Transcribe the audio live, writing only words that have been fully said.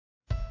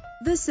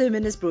This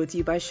sermon is brought to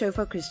you by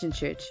Shofar Christian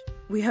Church.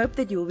 We hope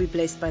that you will be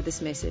blessed by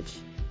this message.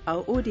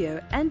 Our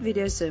audio and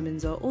video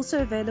sermons are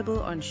also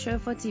available on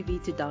Shofar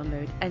TV to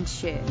download and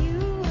share.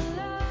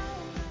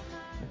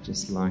 I'd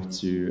just like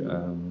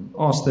to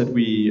ask that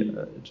we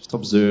just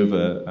observe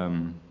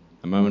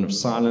a moment of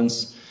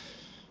silence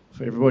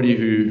for everybody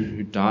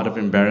who died of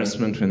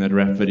embarrassment when that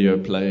rap video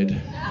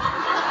played.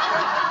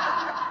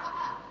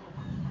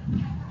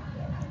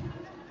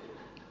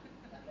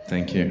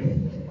 Thank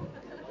you.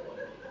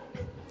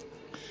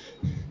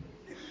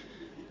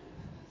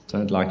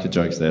 Don't like your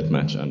jokes that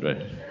much,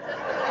 Andre.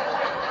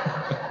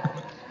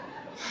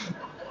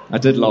 I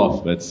did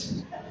laugh, but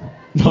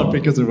not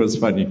because it was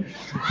funny.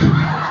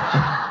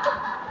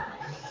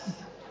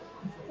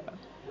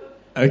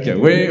 Okay,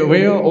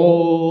 where are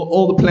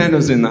all the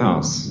planners in the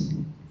house?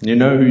 You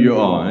know who you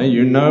are. Eh?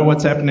 You know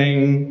what's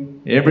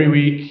happening every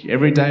week,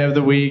 every day of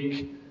the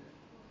week.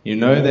 You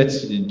know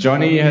that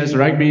Johnny has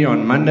rugby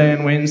on Monday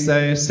and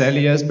Wednesday,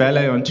 Sally has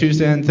ballet on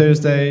Tuesday and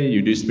Thursday,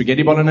 you do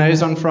spaghetti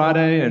bolognese on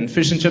Friday and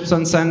fish and chips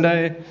on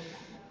Sunday.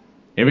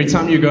 Every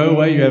time you go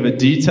away, you have a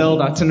detailed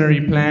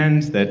itinerary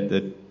planned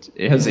that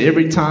has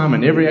every time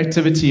and every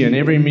activity and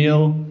every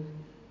meal.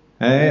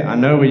 Hey, I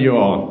know where you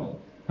are.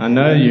 I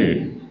know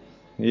you.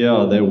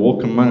 Yeah, they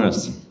walk among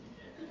us.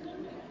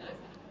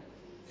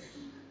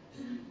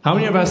 How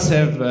many of us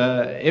have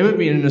ever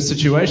been in a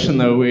situation,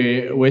 though,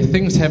 where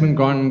things haven't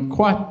gone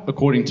quite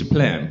according to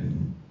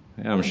plan?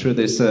 Yeah, I'm sure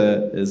there's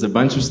a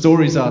bunch of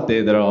stories out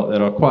there that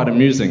are quite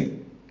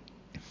amusing.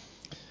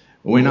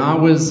 When I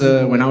was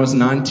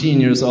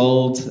 19 years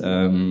old,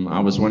 I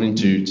was wanting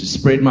to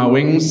spread my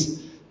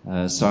wings,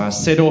 so I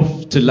set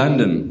off to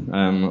London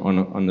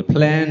on the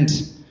planned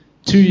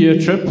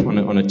 2-year trip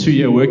on a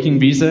 2-year working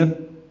visa,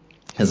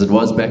 as it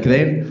was back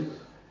then.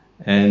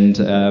 And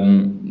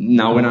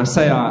now when I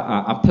say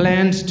I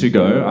planned to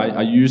go,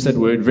 I use that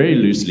word very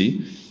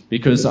loosely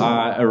because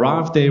I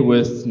arrived there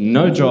with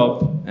no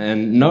job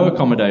and no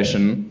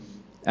accommodation,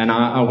 and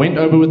I went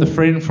over with a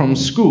friend from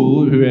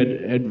school who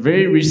had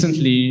very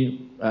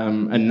recently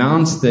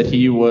announced that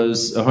he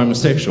was a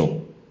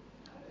homosexual.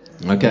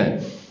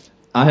 Okay.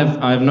 I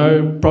have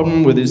no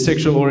problem with his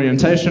sexual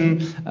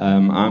orientation.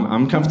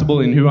 I'm comfortable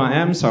in who I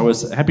am, so I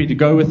was happy to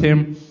go with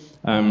him.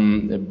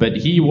 But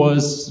he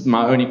was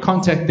my only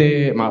contact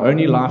there, my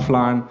only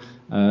lifeline.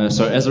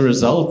 So as a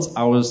result,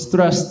 I was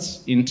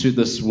thrust into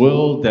this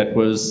world that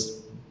was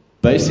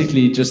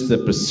basically just the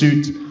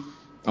pursuit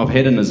of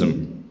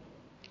hedonism.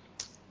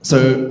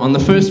 So on the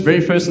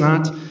very first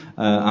night,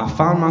 I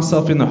found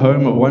myself in the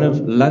home of one of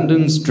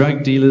London's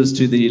drug dealers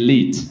to the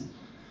elite.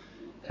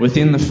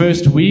 Within the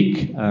first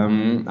week,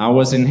 I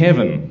was in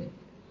heaven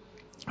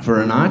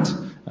for a night.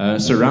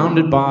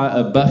 Surrounded by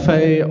a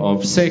buffet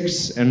of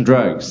sex and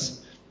drugs.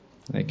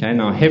 Okay,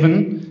 now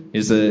heaven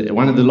is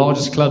one of the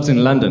largest clubs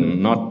in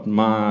London, not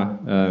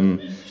my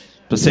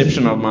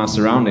perception of my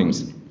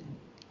surroundings.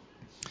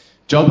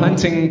 Job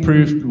hunting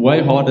proved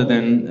way harder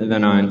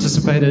than I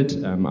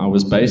anticipated. I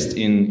was based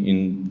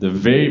in the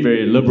very,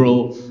 very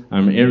liberal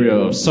area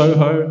of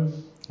Soho.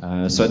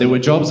 So there were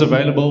jobs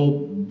available,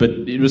 but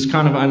it was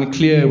kind of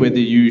unclear whether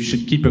you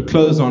should keep your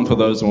clothes on for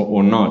those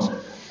or not.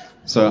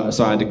 So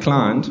I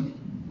declined.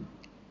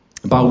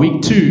 By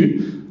week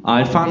 2,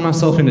 I found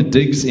myself in a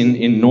digs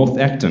in North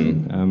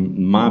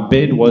Acton. My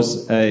bed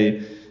was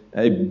a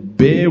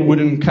bare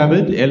wooden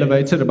cupboard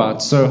elevated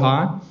about so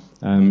high.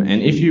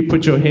 And if you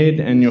put your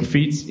head and your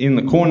feet in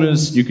the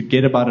corners, you could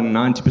get about a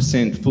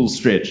 90% full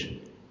stretch.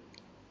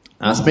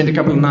 I spent a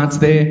couple of nights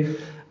there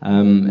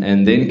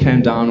and then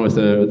came down with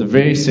a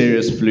very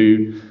serious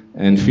flu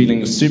and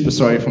feeling super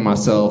sorry for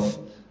myself.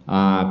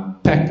 I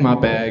packed my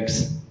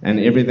bags and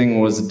everything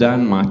was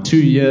done. My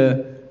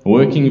 2-year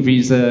working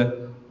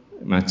visa,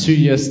 my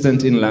 2-year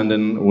stint in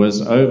London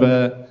was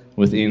over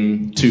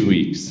within 2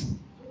 weeks.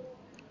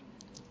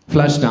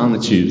 Flushed down the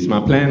tubes.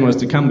 My plan was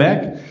to come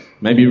back,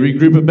 maybe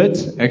regroup a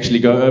bit, actually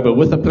go over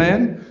with a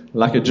plan,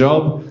 like a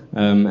job,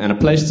 and a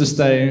place to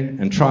stay,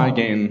 and try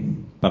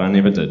again, but I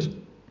never did.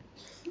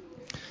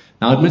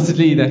 Now,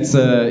 admittedly, that's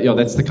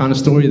the kind of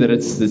story that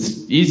it's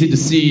easy to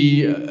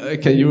see.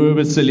 Okay, you were a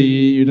bit silly,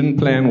 you didn't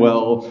plan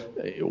well.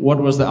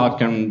 What was the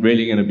outcome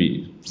really going to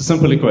be? It's a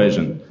simple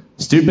equation.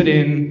 Stupid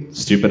in,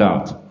 stupid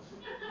out.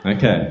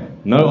 Okay,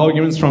 no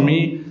arguments from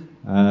me.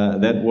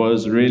 That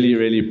was really,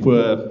 really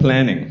poor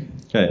planning.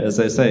 Okay, as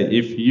they say,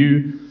 if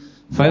you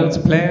fail to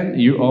plan,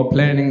 you are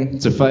planning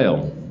to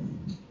fail.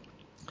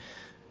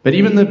 But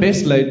even the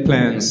best laid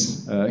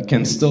plans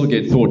can still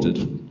get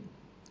thwarted.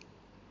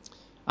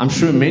 I'm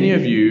sure many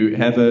of you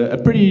have a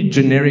pretty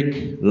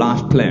generic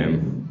life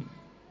plan.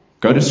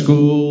 Go to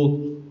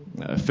school,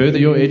 further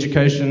your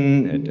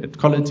education at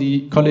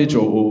college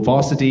or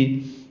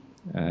varsity,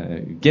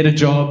 get a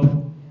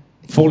job,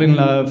 fall in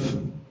love,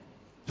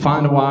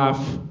 find a wife,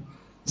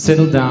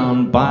 settle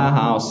down, buy a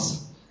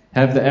house,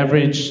 have the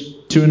average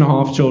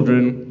 2.5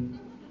 children,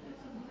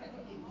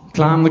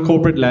 climb the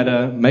corporate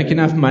ladder, make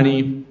enough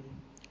money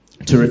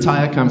to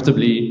retire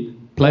comfortably,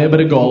 play a bit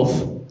of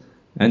golf,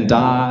 and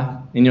die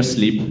in your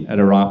sleep at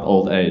a ripe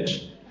old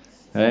age.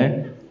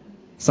 Okay?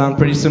 sound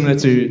pretty similar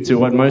to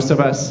what most of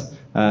us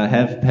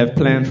have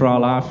planned for our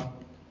life.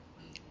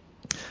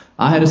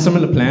 I had a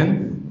similar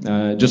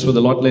plan, just with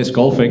a lot less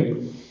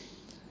golfing.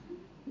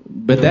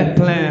 But that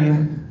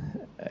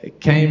plan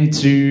came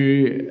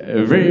to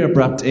a very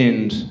abrupt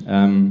end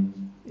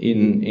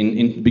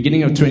in the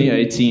beginning of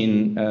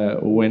 2018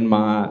 when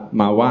my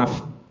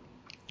wife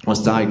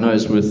was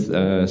diagnosed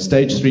with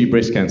stage 3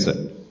 breast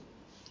cancer.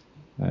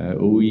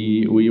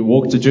 We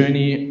walked a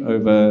journey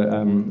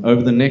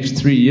over the next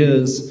 3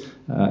 years,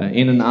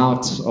 in and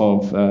out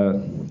of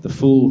the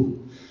full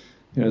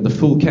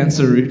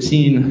cancer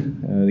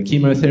routine, the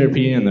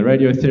chemotherapy and the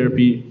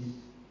radiotherapy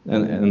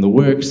and the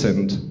works,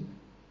 and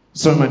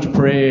so much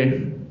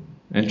prayer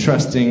and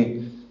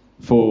trusting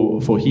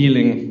for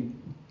healing.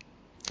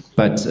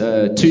 But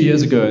 2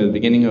 years ago, the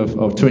beginning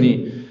of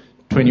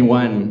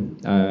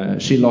 2021,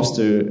 she lost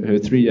her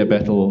 3-year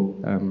battle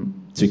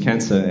to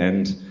cancer,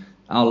 and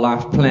our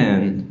life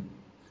plan,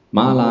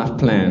 my life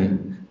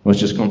plan, was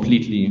just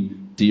completely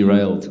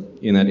derailed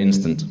in that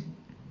instant.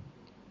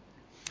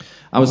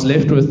 I was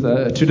left with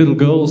 2 little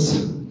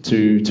girls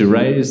to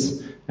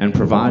raise and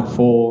provide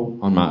for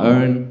on my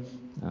own.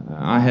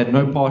 I had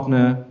no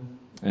partner,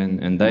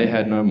 and they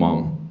had no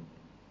mom.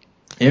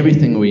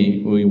 Everything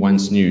we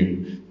once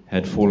knew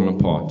had fallen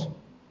apart.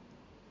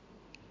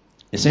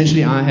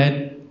 Essentially, I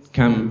had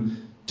come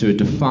to a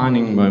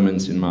defining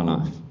moment in my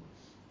life,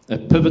 a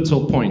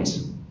pivotal point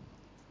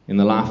in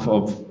the life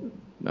of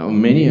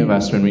many of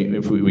us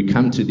if we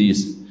come to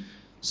these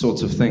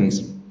sorts of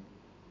things.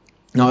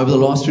 Now, over the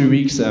last 3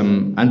 weeks,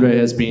 Andre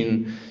has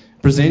been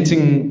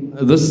presenting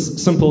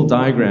this simple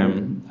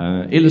diagram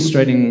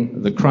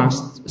illustrating the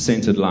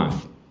Christ-centered life.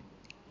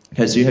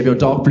 Okay, so you have your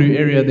dark blue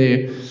area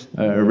there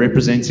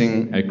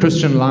representing a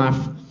Christian life,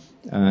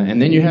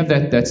 and then you have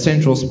that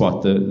central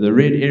spot, the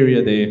red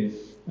area there,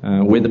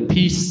 where the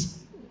peace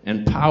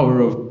and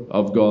power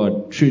of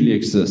God truly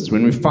exists.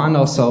 When we find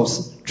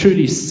ourselves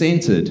truly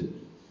centered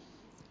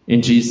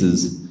in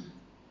Jesus,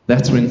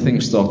 that's when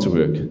things start to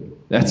work.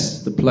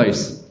 That's the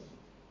place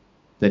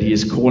that He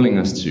is calling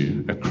us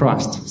to, a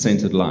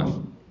Christ-centered life.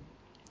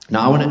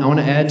 Now, I want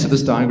to add to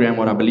this diagram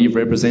what I believe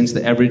represents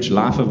the average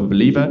life of a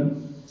believer.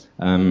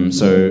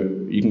 So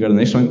you can go to the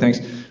next one, thanks.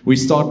 We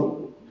start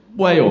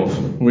way off.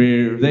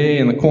 We're there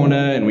in the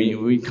corner, and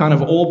we kind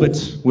of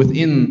orbit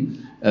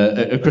within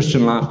a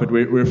Christian life, but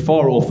we're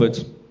far off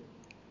it.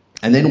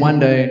 And then one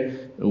day,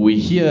 we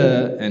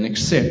hear and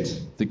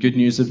accept the good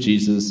news of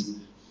Jesus,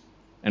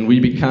 and we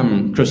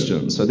become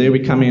Christians. So there we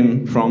come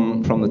in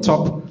from the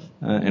top,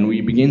 and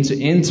we begin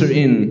to enter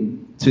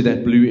into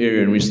that blue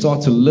area, and we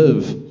start to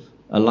live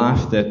a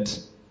life that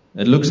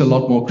it looks a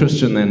lot more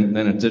Christian than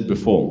it did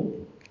before.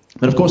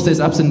 But of course, there's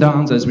ups and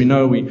downs. As we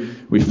know,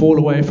 we fall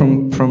away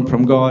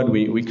from God.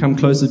 We come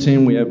closer to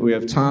Him. We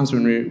have times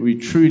when we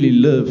truly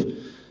live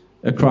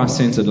a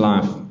Christ-centered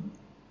life.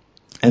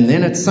 And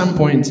then at some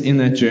point in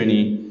that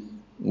journey,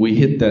 we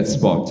hit that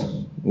spot.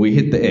 We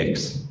hit the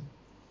X.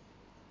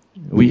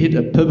 We hit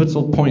a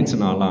pivotal point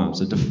in our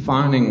lives, a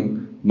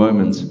defining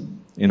moment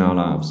in our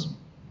lives.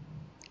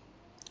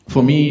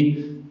 For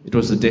me, it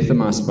was the death of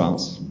my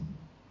spouse.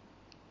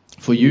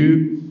 For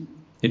you,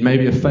 it may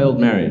be a failed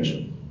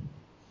marriage,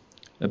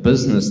 a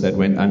business that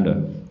went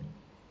under,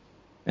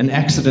 an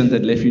accident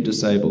that left you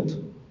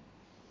disabled,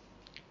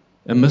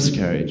 a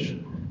miscarriage,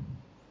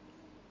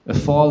 a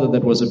father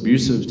that was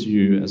abusive to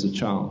you as a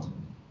child,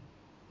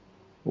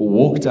 or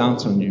walked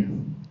out on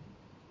you.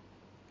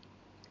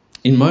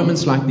 In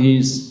moments like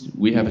these,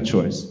 we have a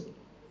choice.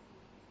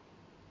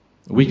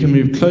 We can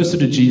move closer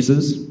to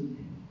Jesus,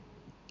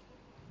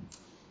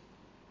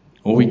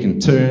 or we can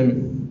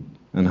turn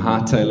and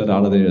hightail it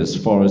out of there as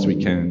far as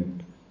we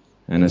can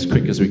and as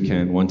quick as we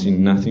can,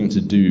 wanting nothing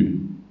to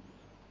do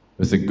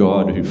with the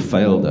God who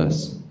failed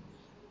us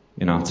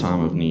in our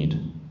time of need.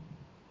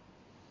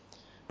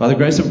 By the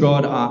grace of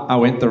God, I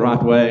went the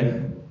right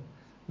way,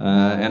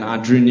 and I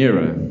drew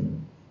nearer.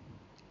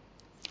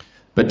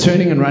 But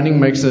turning and running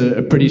makes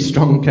a pretty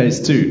strong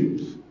case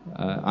too.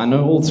 I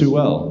know all too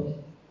well.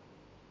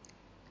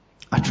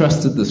 I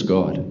trusted this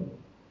God,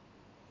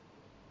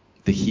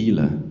 the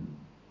healer,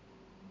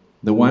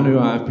 the one who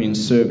I've been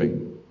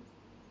serving,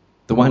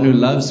 the one who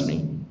loves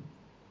me,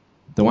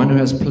 the one who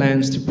has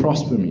plans to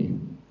prosper me.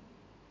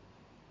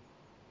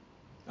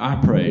 I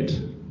prayed.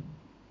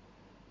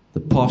 The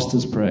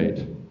pastors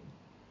prayed.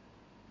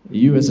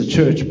 You as a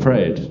church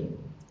prayed.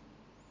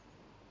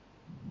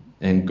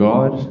 And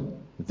God,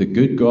 the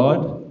good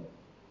God,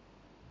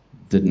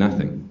 did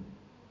nothing.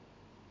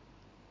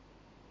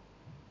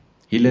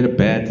 He let a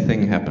bad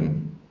thing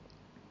happen.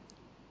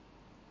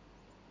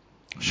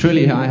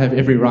 Surely I have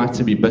every right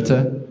to be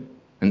bitter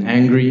and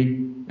angry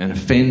and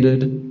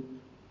offended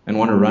and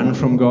want to run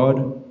from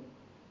God.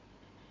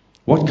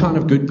 What kind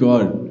of good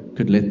God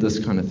could let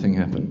this kind of thing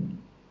happen?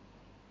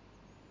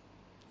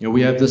 You know,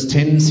 we have this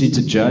tendency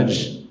to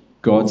judge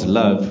God's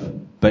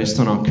love based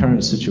on our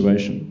current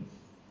situation.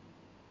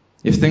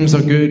 If things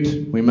are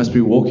good, we must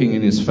be walking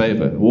in His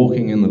favor,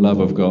 walking in the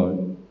love of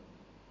God.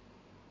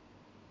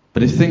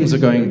 But if things are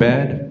going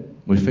bad,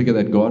 we figure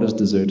that God has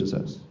deserted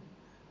us.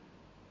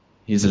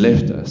 He's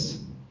left us.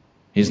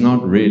 He's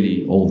not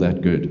really all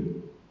that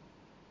good.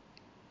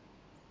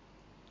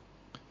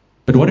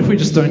 But what if we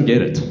just don't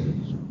get it?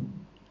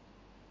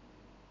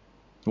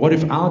 What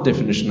if our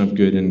definition of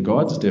good and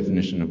God's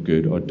definition of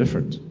good are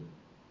different?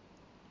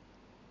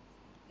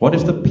 What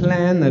if the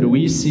plan that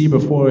we see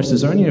before us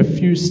is only a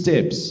few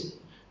steps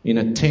in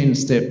a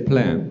 10-step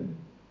plan?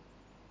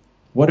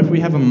 What if we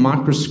have a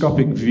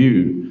microscopic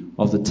view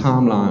of the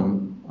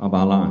timeline of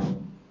our life?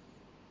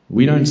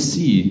 We don't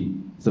see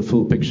the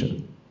full picture.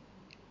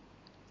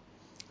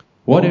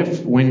 What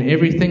if when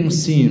everything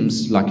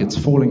seems like it's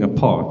falling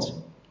apart,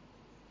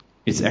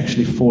 it's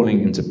actually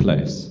falling into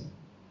place?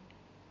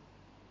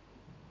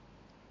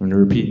 I'm going to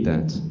repeat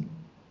that.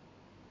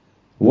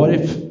 What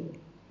if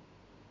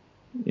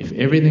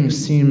everything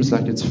seems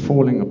like it's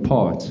falling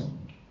apart,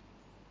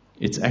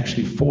 it's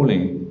actually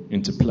falling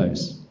into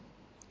place?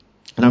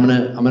 And I'm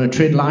going to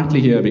tread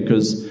lightly here,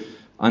 because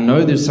I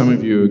know there's some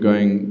of you who are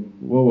going,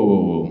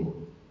 whoa.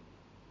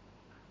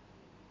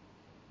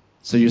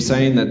 So you're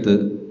saying that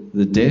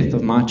the death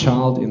of my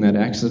child in that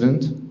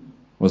accident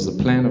was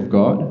the plan of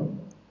God?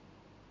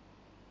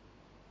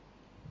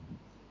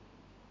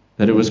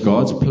 That it was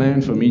God's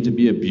plan for me to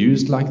be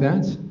abused like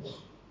that?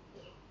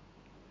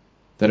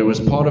 That it was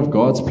part of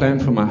God's plan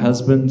for my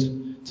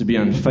husband to be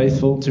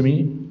unfaithful to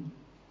me?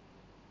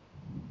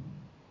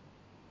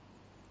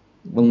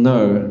 Well,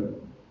 no.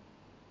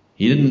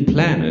 He didn't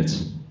plan it,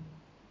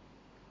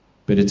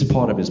 but it's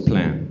part of his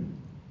plan.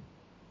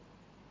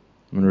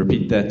 I'm going to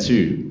repeat that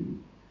too.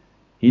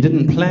 He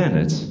didn't plan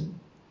it,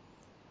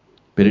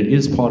 but it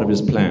is part of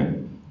his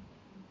plan.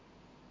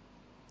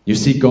 You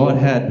see, God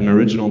had an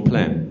original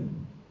plan.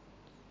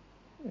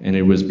 And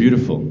it was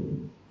beautiful.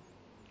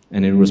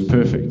 And it was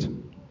perfect.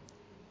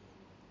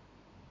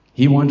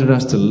 He wanted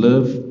us to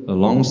live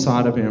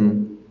alongside of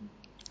Him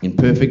in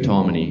perfect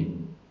harmony.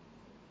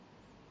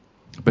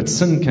 But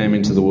sin came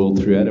into the world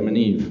through Adam and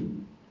Eve.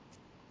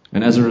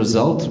 And as a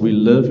result, we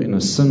live in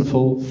a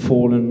sinful,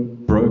 fallen,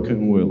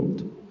 broken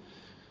world.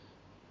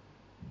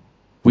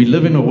 We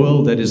live in a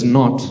world that is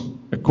not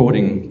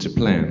according to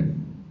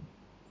plan.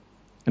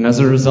 And as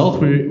a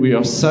result, we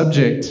are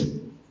subject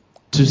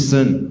to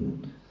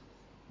sin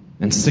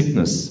and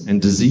sickness and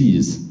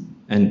disease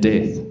and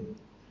death.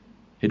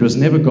 It was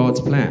never God's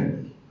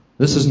plan.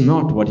 This is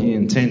not what He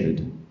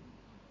intended.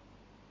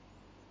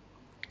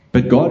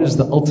 But God is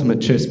the ultimate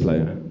chess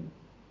player.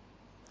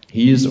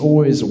 He is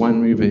always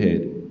one move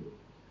ahead.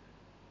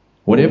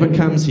 Whatever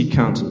comes, He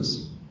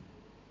counters.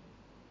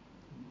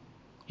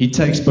 He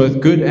takes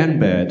both good and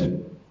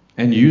bad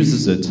and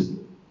uses it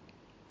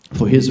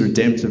for His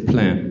redemptive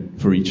plan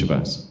for each of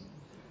us.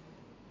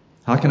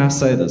 How can I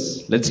say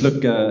this? Let's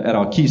look at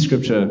our key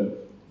scripture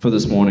for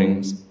this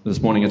morning.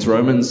 It's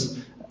Romans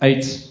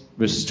 8,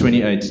 verses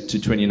 28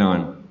 to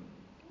 29.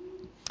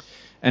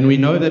 And we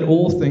know that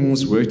all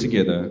things work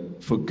together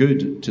for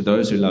good to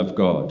those who love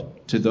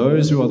God, to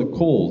those who are the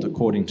called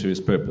according to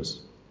His purpose.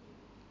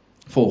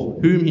 For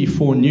whom He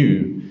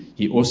foreknew,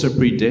 He also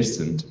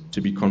predestined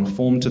to be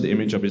conformed to the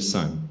image of His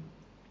Son,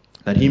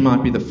 that He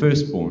might be the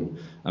firstborn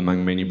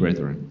among many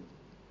brethren.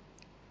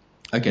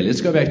 Okay,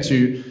 let's go back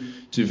to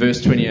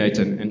verse 28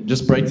 and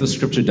just break the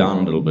scripture down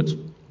a little bit.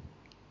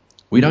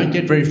 We don't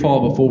get very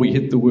far before we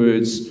hit the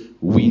words,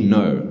 we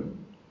know.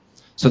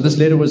 So this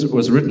letter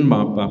was written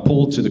by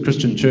Paul to the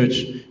Christian church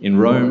in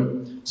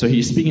Rome. So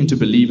he's speaking to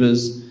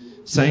believers,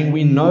 saying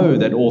we know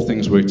that all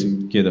things work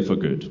together for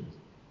good.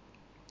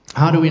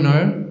 How do we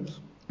know?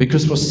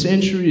 Because for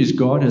centuries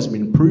God has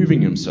been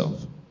proving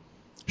Himself,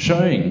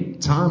 showing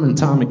time and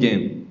time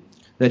again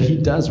that He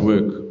does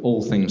work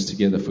all things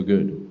together for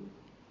good.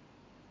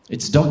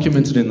 It's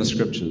documented in the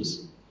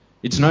scriptures.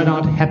 It's no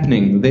doubt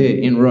happening there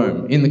in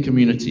Rome, in the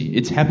community.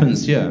 It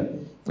happens here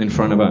in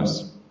front of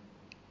us.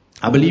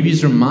 I believe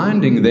He's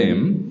reminding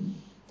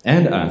them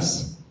and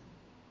us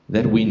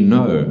that we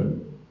know,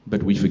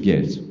 but we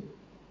forget.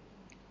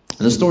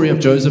 The story of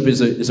Joseph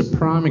is a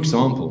prime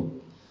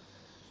example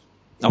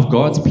of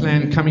God's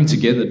plan coming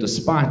together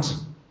despite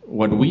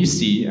what we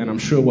see, and I'm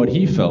sure what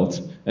he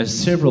felt, as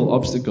several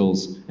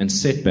obstacles and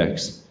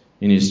setbacks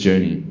in his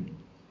journey.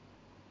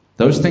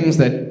 Those things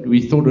that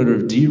we thought would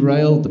have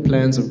derailed the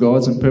plans of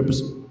God and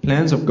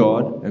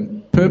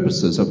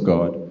purposes of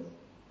God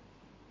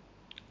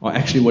are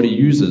actually what He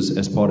uses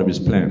as part of His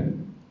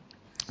plan.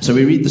 So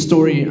we read the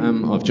story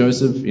of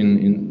Joseph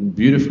in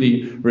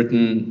beautifully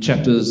written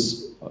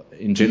chapters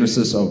in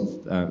Genesis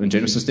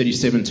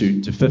 37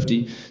 to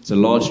 50. It's a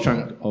large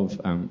chunk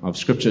of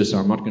scripture, so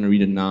I'm not going to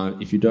read it now.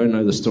 If you don't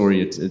know the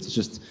story,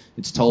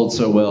 it's told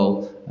so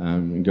well.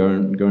 Go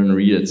and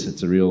read it.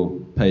 It's a real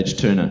page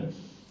turner.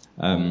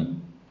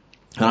 And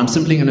I'm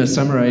simply going to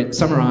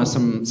summarize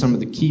some of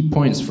the key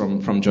points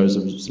from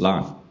Joseph's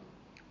life.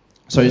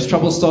 So his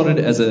trouble started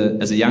as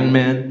a young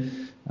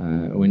man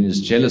when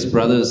his jealous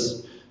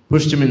brothers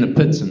pushed him in the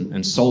pit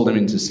and sold him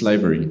into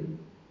slavery.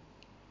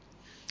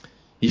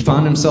 He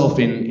found himself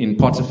in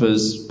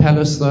Potiphar's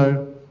palace,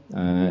 though,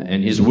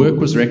 and his work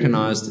was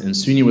recognized, and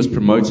soon he was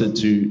promoted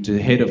to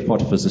the head of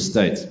Potiphar's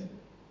estate.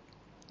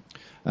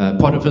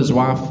 Potiphar's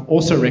wife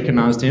also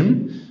recognized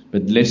him,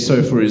 but less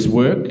so for his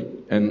work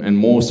and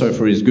more so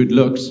for his good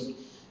looks.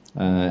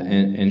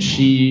 And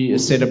she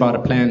set about a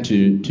plan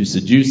to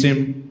seduce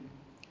him.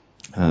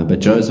 But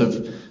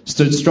Joseph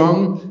stood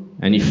strong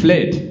and he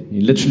fled.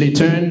 He literally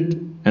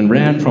turned and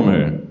ran from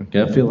her.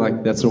 Okay, I feel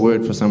like that's a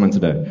word for someone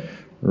today.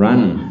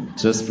 Run.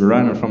 Just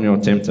run from your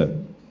tempter.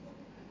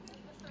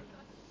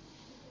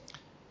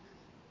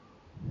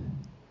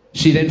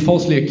 She then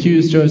falsely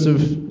accused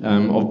Joseph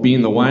of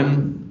being the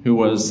one who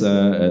was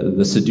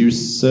the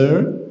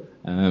seducer,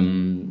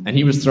 and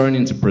he was thrown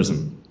into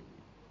prison.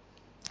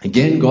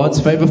 Again,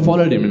 God's favor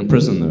followed him in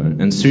prison,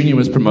 though, and soon he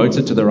was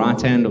promoted to the right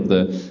hand of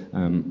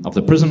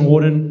the prison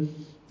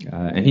warden,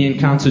 and he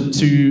encountered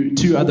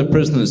two other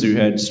prisoners who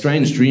had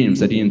strange dreams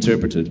that he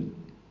interpreted.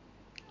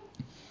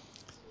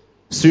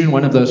 Soon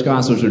one of those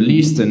guys was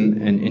released,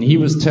 and he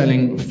was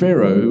telling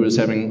Pharaoh, who was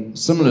having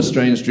similar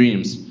strange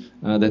dreams,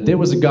 that there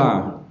was a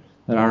guy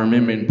that I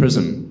remember in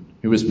prison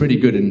who was pretty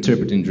good at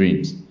interpreting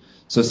dreams.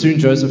 So soon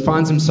Joseph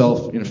finds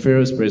himself in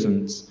Pharaoh's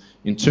presence,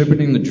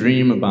 interpreting the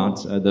dream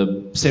about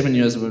the 7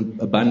 years of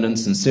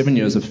abundance and 7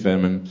 years of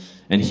famine,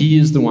 and he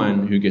is the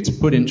one who gets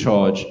put in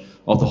charge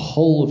of the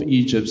whole of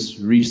Egypt's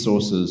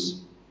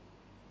resources,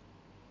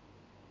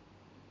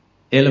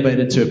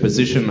 elevated to a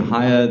position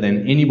higher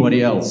than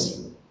anybody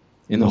else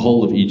in the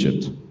whole of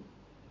Egypt.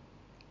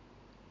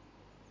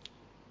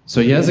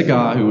 So here's a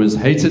guy who was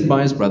hated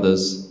by his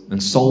brothers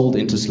and sold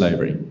into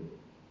slavery.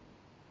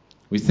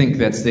 We think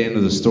that's the end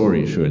of the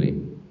story, surely.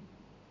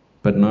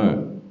 But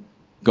no.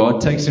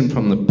 God takes him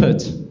from the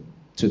pit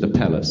to the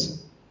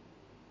palace.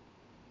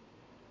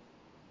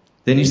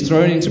 Then he's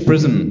thrown into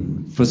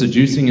prison for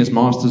seducing his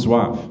master's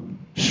wife.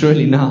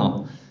 Surely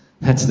now,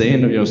 that's the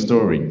end of your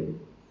story.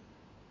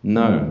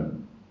 No.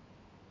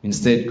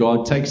 Instead,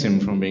 God takes him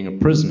from being a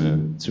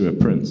prisoner to a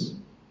prince.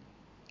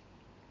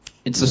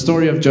 It's the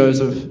story of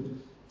Joseph.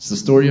 It's the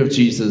story of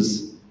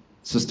Jesus.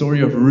 It's the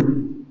story of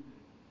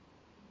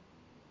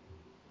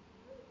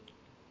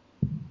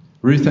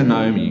Ruth and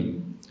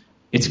Naomi.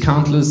 It's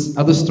countless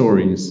other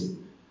stories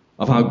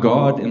of how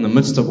God, in the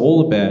midst of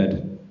all the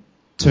bad,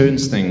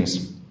 turns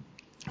things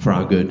for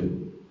our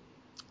good.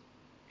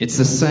 It's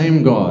the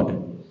same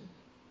God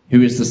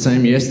who is the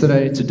same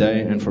yesterday,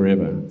 today, and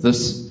forever.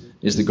 This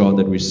is the God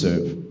that we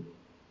serve.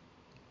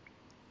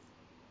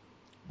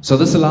 So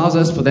this allows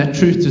us for that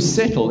truth to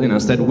settle in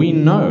us, that we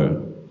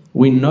know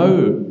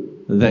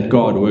that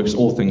God works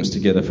all things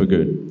together for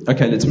good.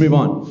 Okay, let's move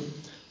on.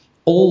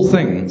 All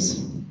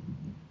things.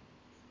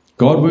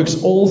 God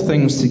works all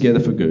things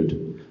together for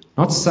good.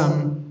 Not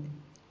some,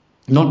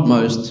 not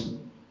most,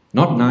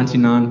 not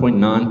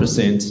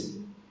 99.9%.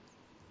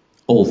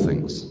 All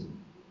things.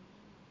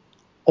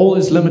 All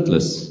is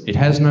limitless. It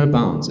has no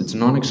bounds. It's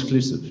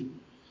non-exclusive.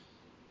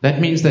 That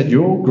means that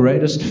your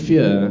greatest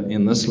fear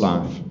in this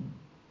life,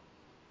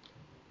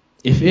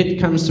 if it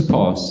comes to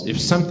pass, if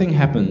something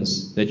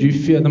happens that you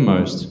fear the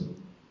most,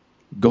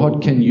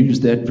 God can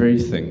use that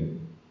very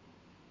thing,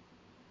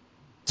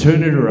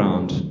 turn it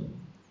around,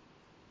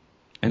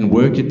 and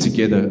work it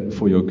together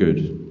for your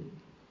good.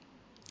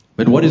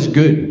 But what is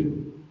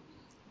good?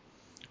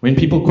 When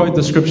people quote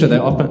the scripture, they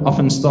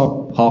often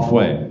stop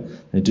halfway.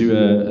 They do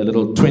a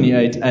little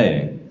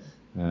 28a.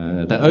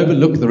 They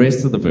overlook the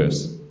rest of the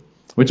verse,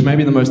 which may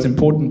be the most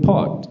important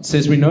part. It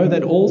says, we know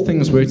that all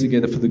things work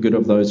together for the good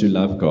of those who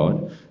love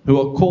God, who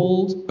are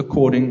called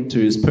according to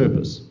his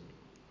purpose.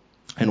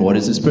 And what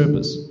is his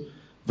purpose?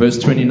 Verse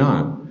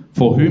 29,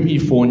 for whom he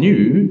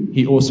foreknew,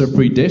 he also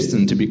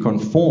predestined to be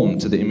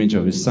conformed to the image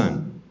of his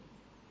Son.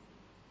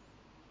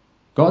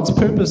 God's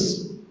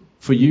purpose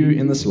for you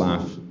in this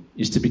life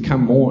is to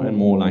become more and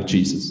more like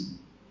Jesus.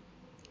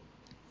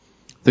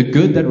 The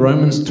good that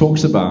Romans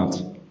talks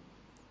about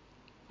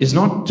is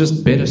not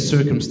just better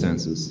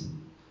circumstances.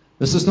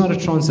 This is not a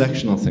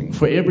transactional thing.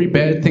 For every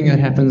bad thing that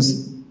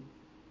happens,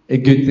 a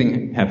good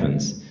thing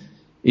happens.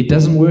 It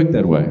doesn't work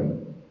that way.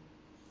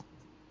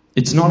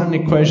 It's not an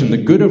equation. The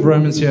good of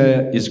Romans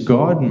here is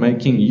God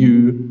making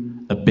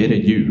you a better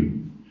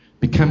you,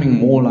 becoming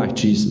more like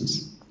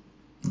Jesus.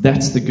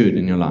 That's the good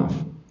in your life.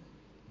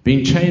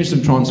 Being changed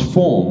and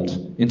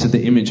transformed into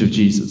the image of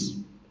Jesus.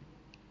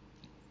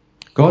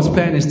 God's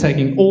plan is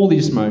taking all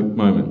these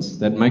moments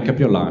that make up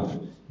your life,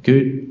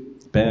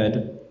 good,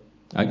 bad,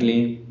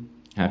 ugly,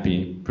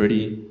 happy,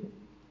 pretty,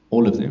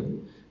 all of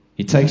them.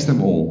 He takes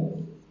them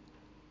all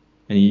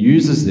and he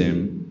uses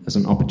them as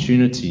an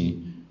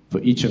opportunity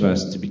for each of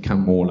us to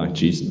become more like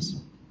Jesus.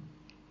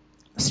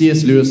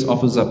 C.S. Lewis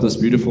offers up this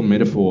beautiful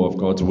metaphor of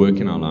God's work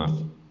in our life.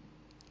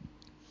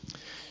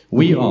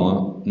 We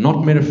are,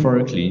 not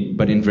metaphorically,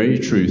 but in very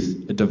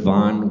truth, a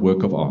divine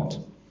work of art.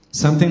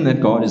 Something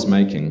that God is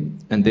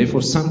making, and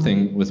therefore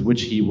something with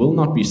which he will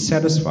not be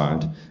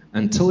satisfied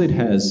until it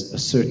has a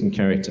certain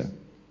character.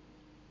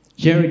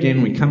 Here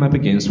again we come up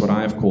against what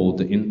I have called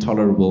the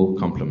intolerable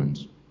compliment.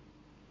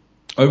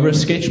 Over a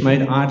sketch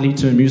made idly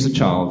to amuse a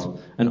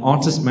child, an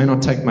artist may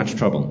not take much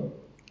trouble.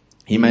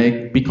 He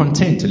may be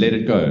content to let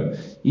it go,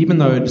 even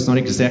though it's not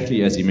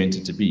exactly as he meant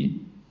it to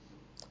be.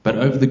 But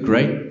over the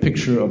great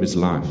picture of his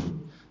life,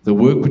 the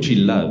work which he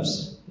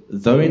loves,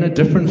 though in a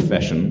different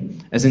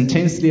fashion, as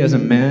intensely as a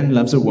man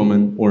loves a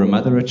woman or a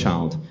mother a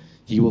child,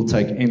 he will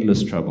take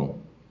endless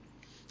trouble,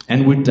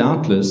 and would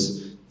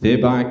doubtless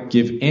thereby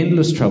give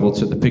endless trouble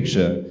to the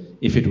picture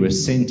if it were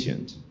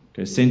sentient.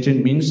 Okay,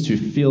 sentient means to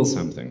feel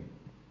something.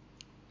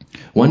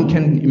 One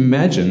can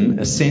imagine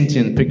a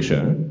sentient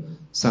picture,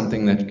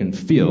 something that can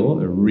feel,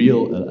 a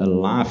real,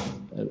 alive,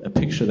 a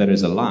picture that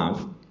is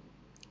alive,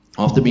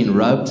 after being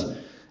rubbed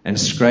and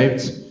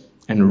scraped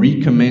and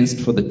recommenced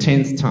for the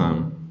 10th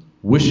time,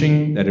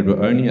 wishing that it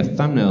were only a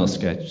thumbnail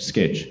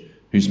sketch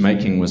whose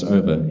making was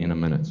over in a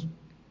minute.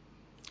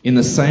 In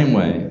the same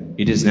way,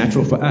 it is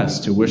natural for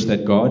us to wish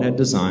that God had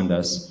designed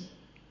us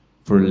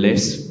for a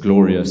less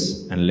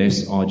glorious and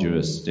less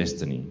arduous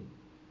destiny.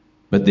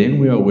 But then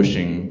we are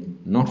wishing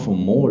not for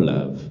more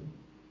love,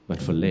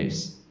 but for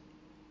less.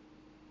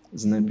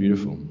 Isn't that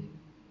beautiful?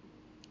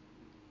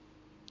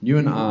 You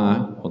and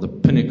I are the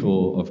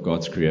pinnacle of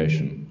God's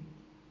creation.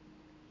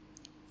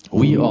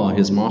 We are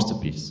His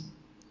masterpiece.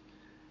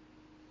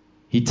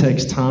 He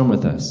takes time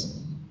with us,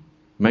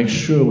 makes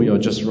sure we are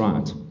just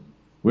right.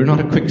 We're not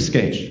a quick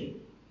sketch,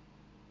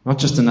 not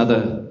just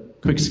another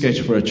quick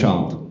sketch for a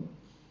child.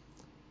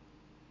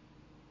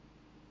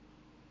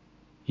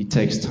 He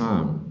takes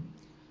time,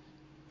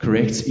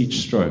 corrects each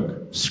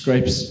stroke,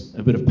 scrapes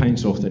a bit of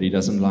paint off that he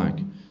doesn't like,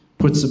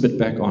 puts a bit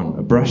back on,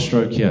 a brush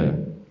stroke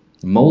here,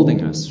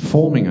 molding us,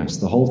 forming us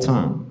the whole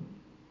time.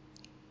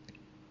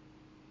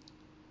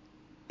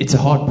 It's a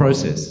hard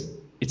process.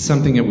 It's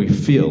something that we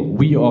feel.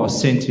 We are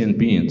sentient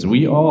beings.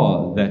 We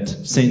are that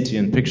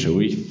sentient picture.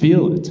 We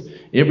feel it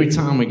every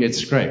time we get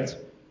scraped,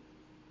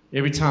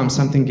 every time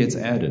something gets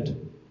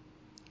added.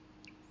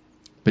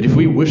 But if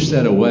we wish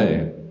that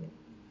away,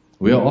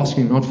 we are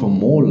asking not for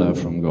more love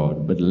from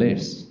God, but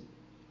less.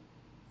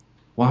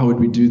 Why would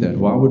we do that?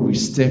 Why would we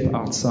step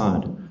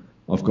outside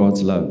of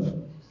God's love?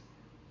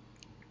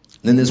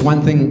 Then there's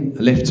one thing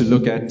left to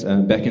look at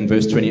back in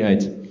verse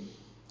 28.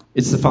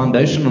 It's the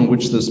foundation on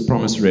which this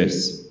promise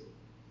rests.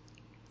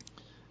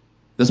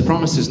 This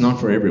promise is not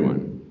for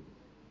everyone.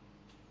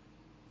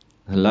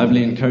 A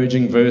lovely,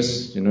 encouraging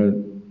verse,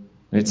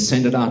 let's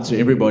send it out to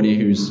everybody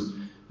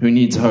who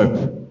needs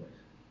hope,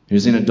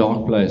 who's in a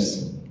dark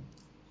place.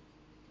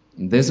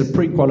 There's a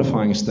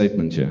pre-qualifying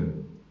statement here.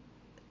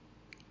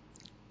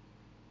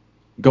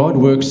 God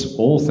works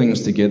all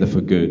things together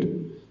for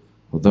good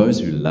for those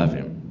who love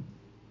Him.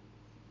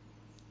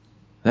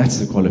 That's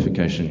the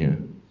qualification here.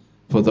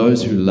 For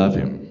those who love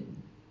Him.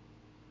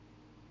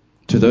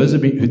 To those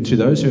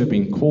who have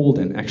been called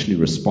and actually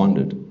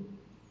responded.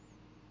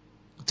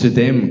 To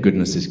them,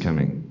 goodness is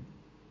coming.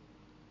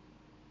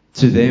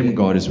 To them,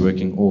 God is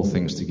working all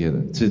things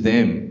together. To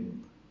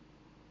them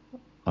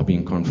are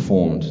being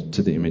conformed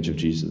to the image of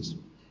Jesus.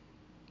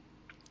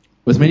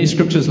 With many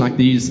scriptures like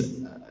these,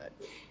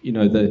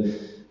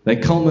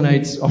 they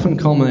often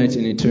culminate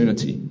in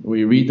eternity.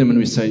 We read them and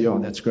we say, "Yeah,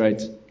 that's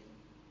great.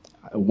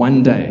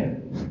 One day,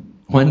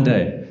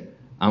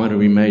 I'm going to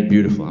be made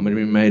beautiful. I'm going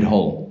to be made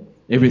whole.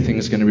 Everything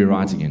is going to be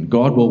right again.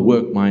 God will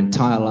work my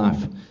entire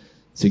life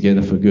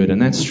together for good."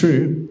 And that's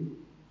true.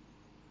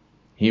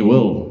 He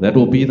will. That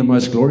will be the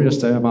most glorious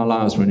day of our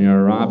lives when you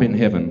arrive in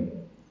heaven.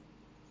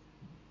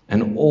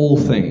 And all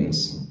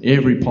things,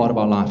 every part of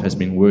our life has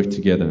been worked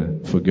together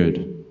for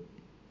good.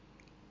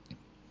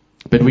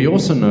 But we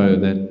also know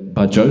that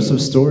by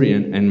Joseph's story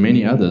and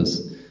many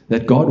others,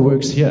 that God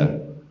works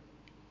here.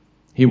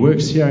 He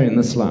works here in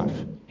this life.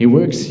 He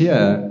works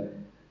here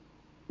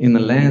in the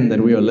land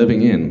that we are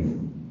living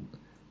in.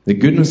 The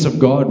goodness of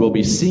God will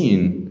be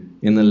seen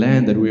in the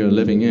land that we are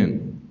living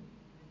in.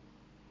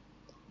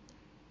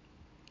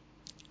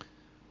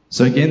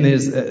 So again,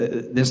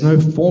 there's no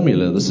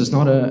formula. This is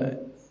not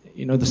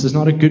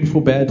a good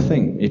for bad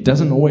thing. It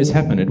doesn't always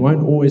happen. It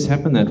won't always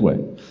happen that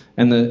way.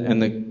 And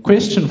the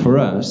question for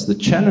us, the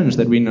challenge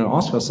that we need to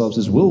ask ourselves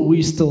is, will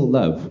we still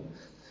love?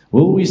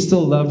 Will we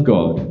still love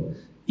God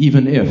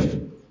even if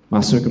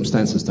my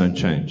circumstances don't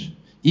change?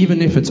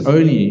 Even if it's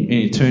only in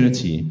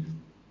eternity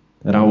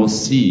that I will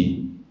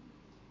see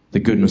the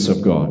goodness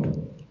of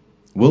God.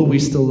 Will we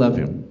still love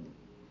Him?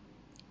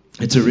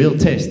 It's a real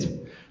test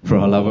for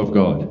our love of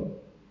God.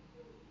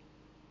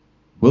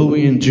 Will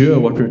we endure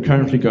what we're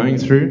currently going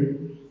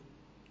through?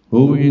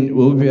 Will we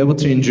be able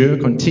to endure,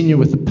 continue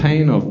with the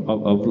pain of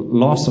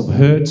loss, of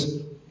hurt?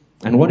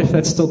 And what if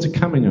that's still to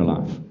come in your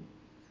life?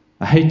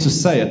 I hate to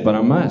say it, but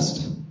I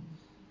must.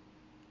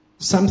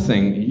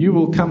 You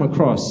will come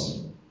across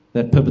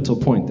that pivotal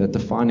point, that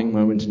defining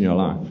moment in your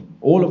life.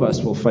 All of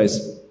us will face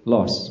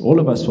loss. All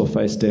of us will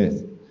face death.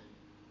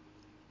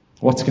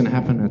 What's going to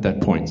happen at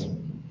that point?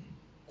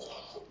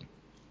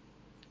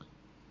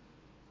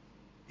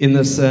 In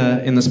this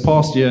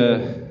past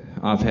year,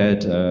 I've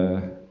had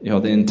the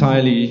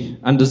entirely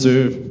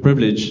undeserved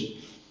privilege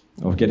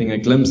of getting a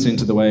glimpse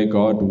into the way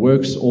God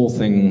works all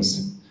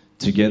things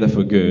together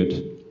for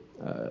good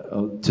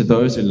to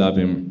those who love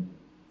Him.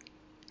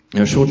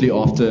 Shortly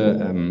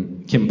after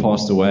Kim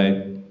passed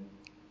away,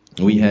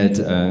 we had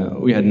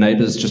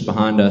neighbors just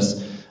behind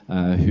us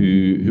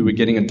who were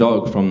getting a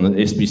dog from the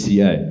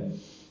SPCA,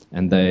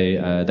 and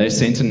they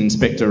sent an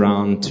inspector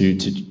around to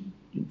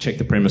check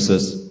the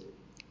premises,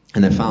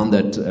 and they found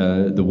that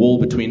the wall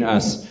between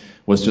us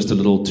was just a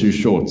little too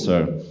short.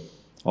 So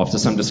after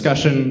some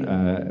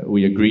discussion,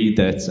 we agreed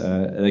that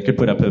they could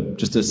put up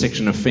just a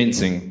section of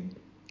fencing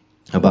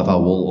above our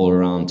wall all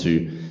around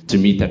to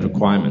meet that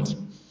requirement.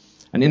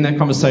 And in that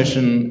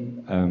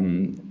conversation,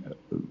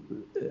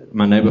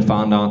 my neighbor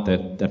found out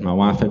that my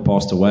wife had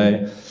passed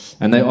away,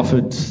 and they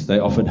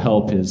offered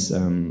help.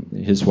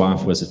 His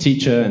wife was a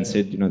teacher and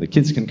said, the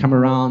kids can come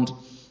around,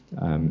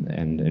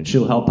 and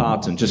she'll help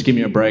out and just give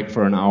me a break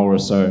for an hour or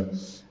so.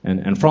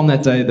 And from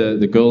that day,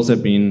 the girls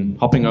have been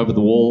hopping over the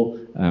wall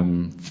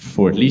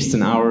for at least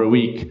an hour a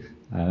week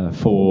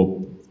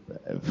for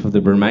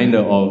the remainder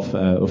of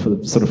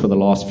for the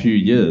last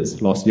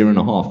year and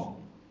a half.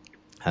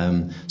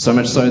 So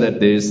much so that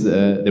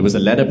there was a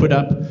ladder put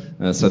up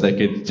so they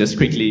could just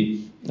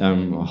quickly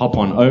hop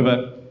on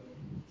over.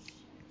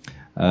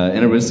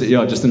 And it was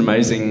just an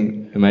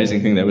amazing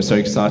thing. They were so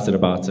excited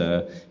about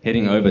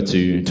heading over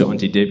to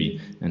Auntie Debbie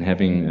and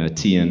having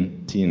tea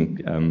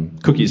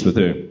and cookies with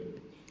her.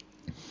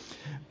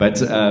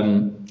 But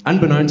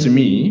unbeknown to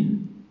me,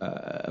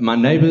 my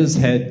neighbors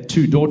had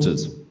 2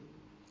 daughters.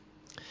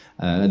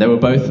 They were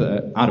both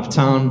out of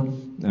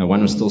town.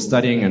 One was still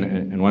studying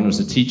and one was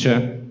a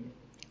teacher.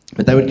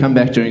 But they would come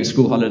back during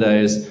school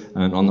holidays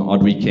and on the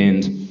odd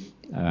weekend,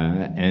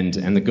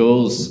 and the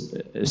girls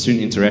soon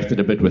interacted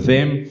a bit with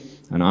them.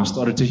 And I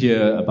started to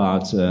hear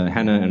about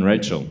Hannah and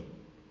Rachel.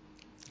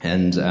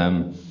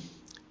 And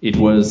it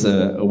was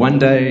one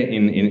day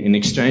in an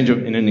exchange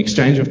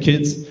of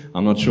kids.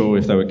 I'm not sure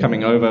if they were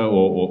coming over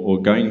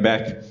or going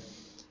back,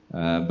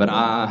 but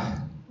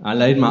I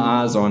laid my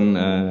eyes on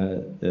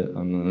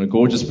a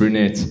gorgeous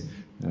brunette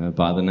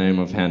by the name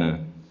of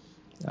Hannah.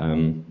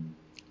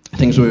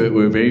 Things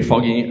were very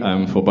foggy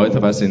for both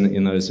of us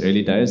in those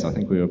early days. I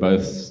think we were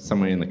both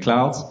somewhere in the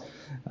clouds.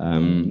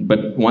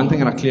 But one thing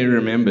that I clearly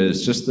remember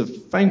is just the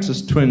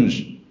faintest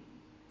twinge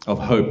of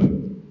hope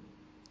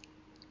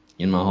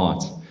in my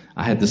heart.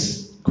 I had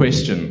this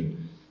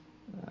question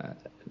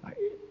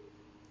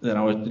that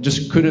I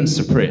just couldn't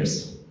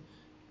suppress.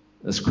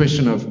 This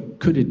question of,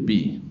 could it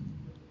be?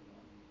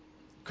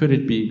 Could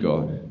it be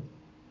God?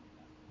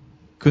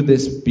 Could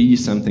this be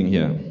something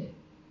here?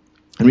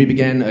 And we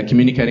began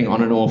communicating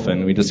on and off,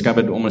 and we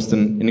discovered almost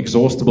an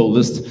inexhaustible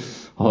list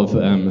of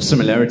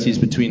similarities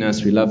between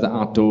us. We love the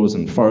outdoors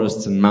and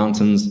forests and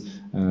mountains.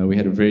 We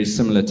had a very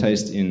similar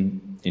taste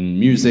in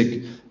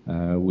music.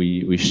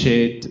 We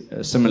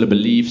shared similar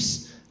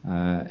beliefs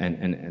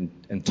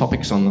and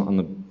topics on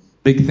the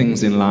big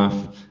things in life.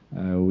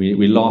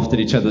 We laughed at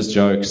each other's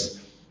jokes.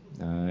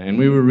 And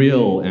we were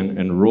real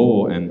and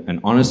raw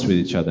and honest with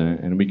each other.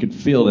 And we could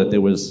feel that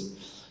there was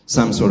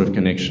some sort of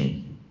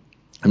connection.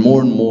 And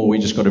more, we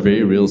just got a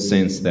very real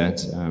sense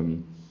that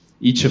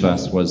each of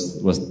us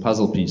was the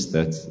puzzle piece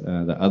that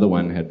the other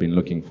one had been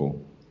looking for.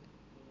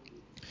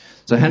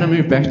 So Hannah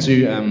moved back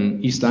to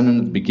East London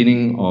at the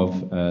beginning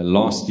of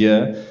last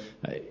year,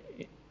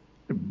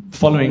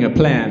 following a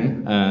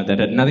plan that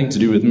had nothing to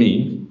do with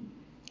me,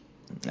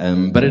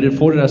 but it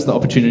afforded us the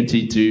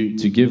opportunity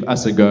to give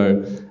us a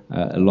go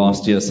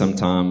last year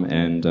sometime.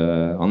 And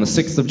on the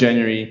 6th of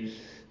January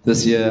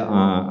this year,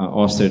 I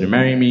asked her to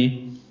marry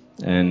me.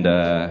 And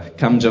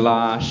come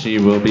July, she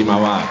will be my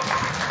wife.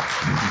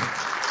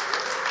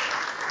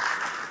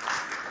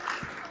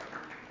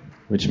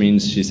 Which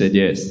means she said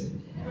yes.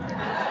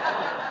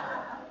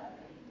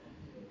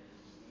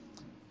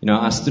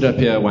 I stood up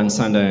here one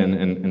Sunday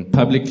and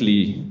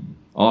publicly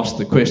asked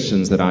the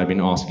questions that I'd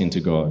been asking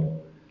to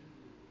God.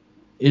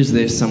 Is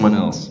there someone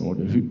else? Or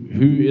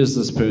who is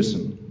this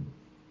person?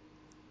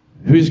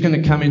 Who's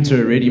going to come into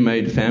a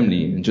ready-made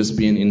family and just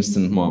be an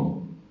instant mom?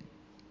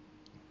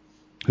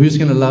 Who's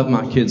going to love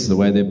my kids the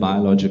way their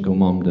biological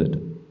mom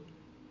did?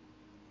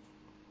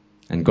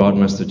 And God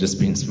must have just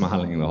been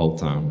smiling the whole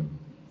time.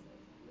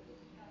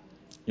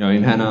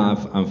 In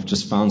Hannah, I've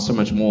just found so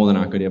much more than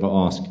I could ever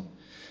ask.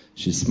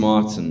 She's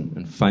smart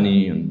and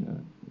funny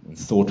and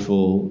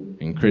thoughtful,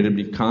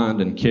 incredibly kind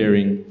and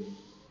caring.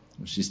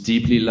 She's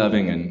deeply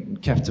loving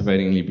and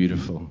captivatingly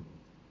beautiful.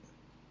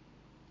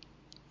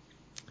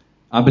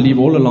 I believe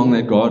all along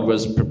that God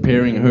was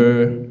preparing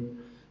her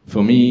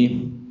for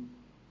me,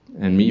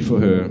 and me for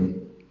her.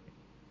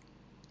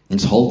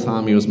 This whole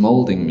time He was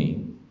molding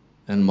me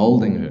and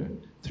molding her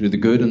through the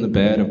good and the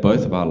bad of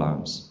both of our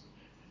lives.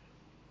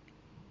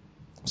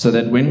 So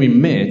that when we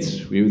met,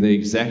 we were the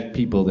exact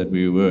people that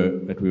we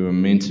were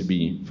meant to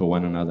be for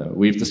one another.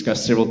 We've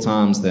discussed several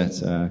times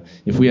that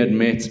if we had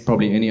met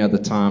probably any other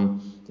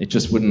time, it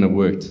just wouldn't have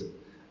worked.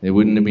 There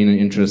wouldn't have been an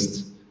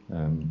interest.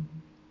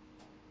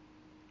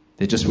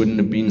 There just wouldn't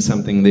have been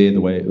something there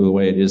the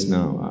way it is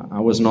now.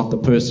 I was not the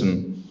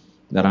person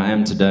that I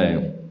am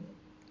today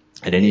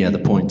at any other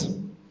point.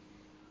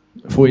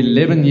 For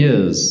 11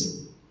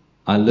 years,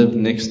 I lived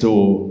next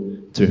door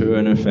to her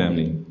and her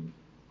family.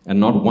 and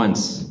not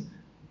once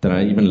did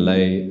I even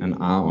lay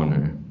an eye on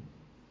her.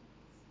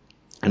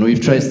 And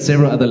we've traced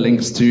several other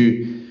links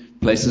to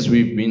places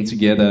we've been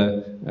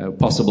together,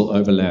 possible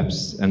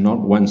overlaps, and not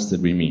once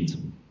did we meet.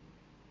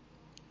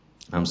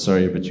 I'm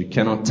sorry, but you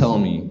cannot tell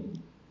me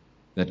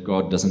that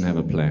God doesn't have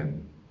a plan.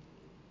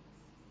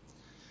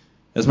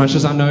 As much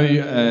as I know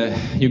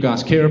you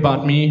guys care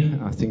about me,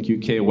 I think you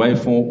care way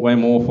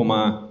more for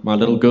my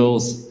little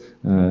girls,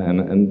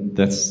 and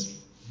that's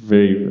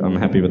I'm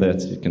happy with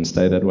that. It can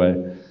stay that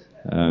way.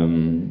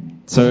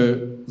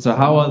 So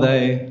how are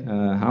they?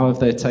 How have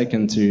they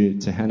taken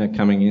to Hannah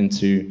coming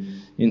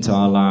into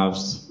our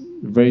lives?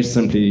 Very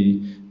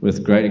simply,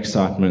 with great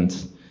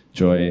excitement,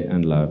 joy,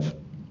 and love.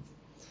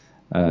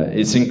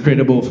 It's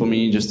incredible for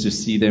me just to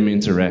see them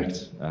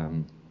interact.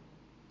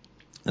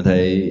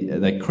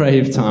 They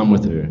crave time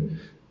with her.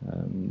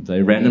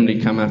 They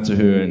randomly come up to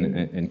her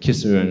and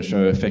kiss her and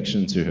show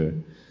affection to her.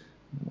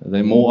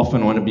 They more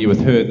often want to be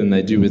with her than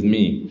they do with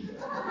me.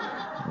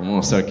 I'm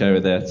also okay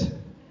with that.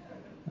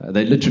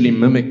 They literally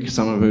mimic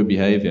some of her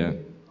behavior.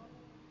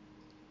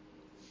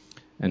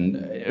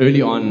 And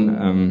early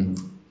on,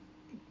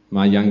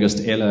 my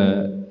youngest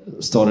Ella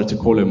started to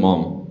call her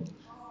mom.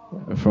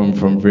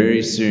 From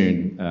very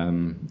soon.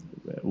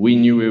 We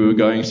knew we were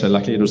going, so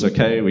luckily it was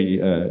okay.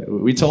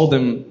 We told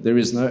them there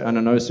is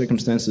under no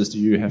circumstances do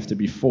you have to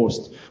be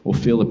forced or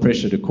feel the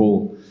pressure to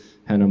call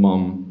Hannah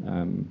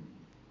mom.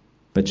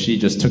 But she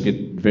just took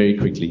it very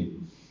quickly.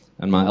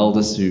 And my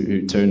eldest,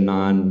 who turned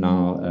 9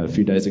 now a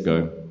few days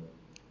ago,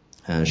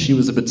 she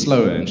was a bit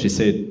slower, and she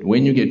said,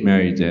 "When you get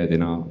married, Dad,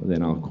 then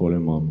I'll call her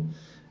mom."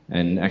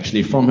 And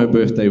actually, from her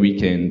birthday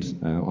weekend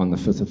on the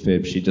 5th of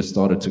Feb, she just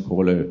started to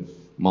call her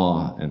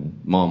Ma and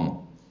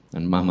Mom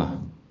and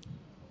Mama.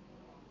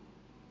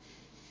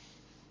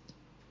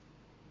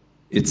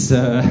 It's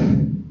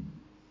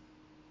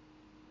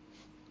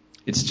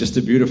just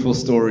a beautiful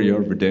story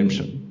of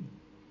redemption.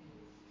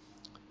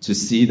 To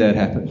see that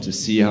happen, to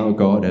see how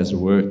God has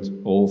worked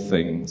all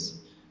things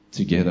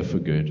together for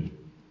good.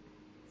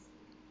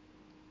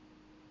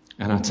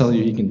 And I tell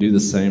you, He can do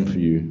the same for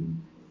you.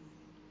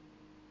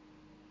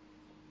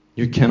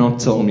 You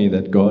cannot tell me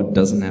that God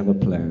doesn't have a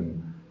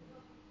plan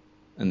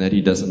and that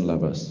He doesn't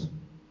love us.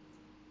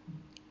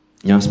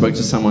 I spoke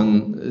to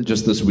someone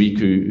just this week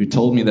who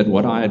told me that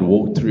what I had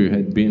walked through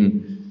had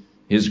been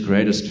his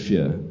greatest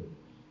fear.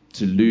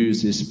 To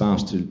lose his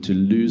spouse, to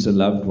lose a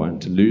loved one,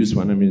 to lose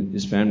one of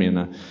his family.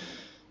 And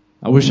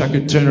I wish I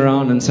could turn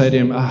around and say to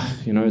him,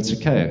 it's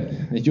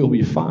okay. You'll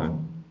be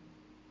fine.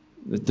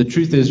 The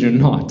truth is you're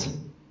not.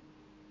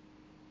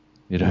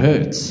 It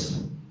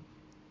hurts.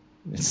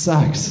 It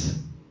sucks.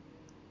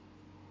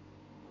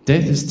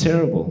 Death is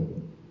terrible.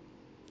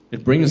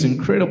 It brings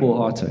incredible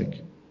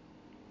heartache.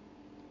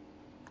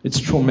 It's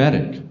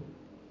traumatic.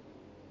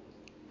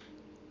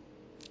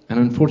 And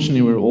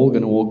unfortunately, we're all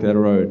going to walk that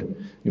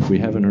road if we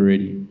haven't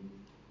already.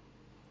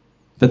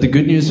 But the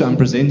good news I'm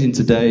presenting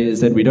today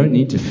is that we don't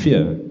need to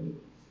fear.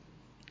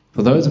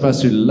 For those of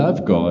us who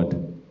love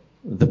God,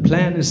 the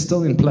plan is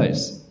still in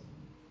place.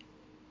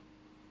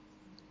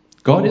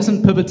 God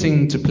isn't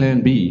pivoting to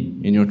plan B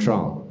in your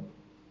trial.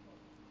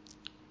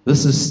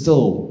 This is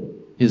still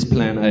His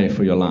plan A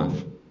for your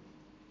life.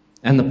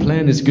 And the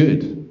plan is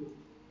good.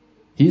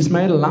 He's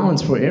made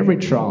allowance for every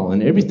trial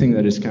and everything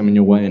that is coming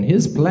your way. And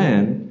His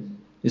plan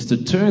is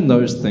to turn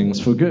those things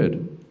for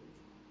good.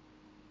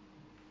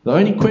 The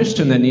only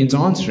question that needs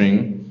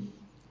answering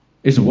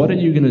is, what are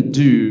you going to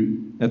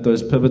do at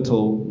those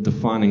pivotal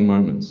defining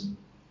moments?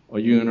 Are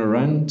you going to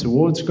run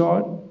towards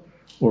God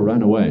or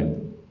run away?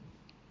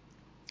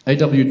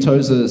 A.W.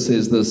 Tozer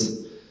says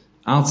this: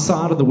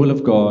 outside of the will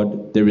of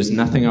God, there is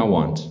nothing I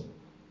want.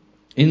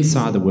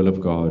 Inside the will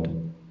of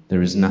God,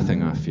 there is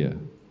nothing I fear.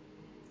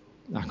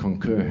 I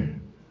concur.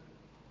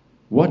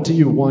 What do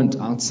you want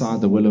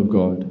outside the will of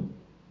God?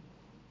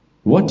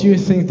 What do you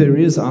think there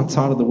is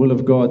outside of the will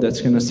of God that's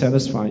going to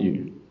satisfy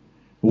you?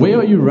 Where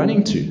are you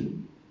running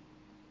to?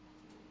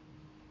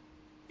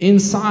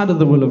 Inside of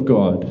the will of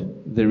God,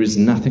 there is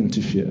nothing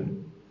to fear.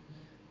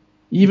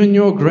 Even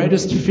your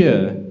greatest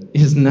fear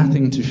is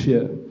nothing to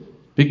fear,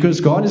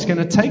 because God is going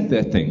to take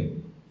that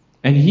thing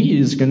and He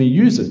is going to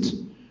use it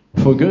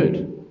for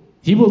good.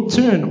 He will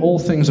turn all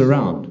things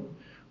around.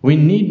 We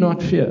need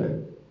not fear.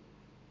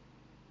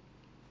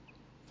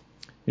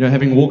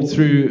 Having walked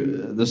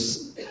through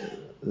this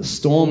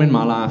storm in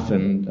my life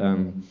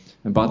and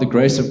by the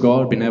grace of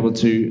God been able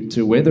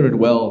to weather it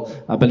well,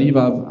 I believe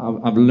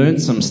I've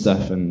learned some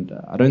stuff, and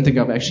I don't think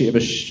I've actually ever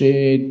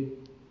shared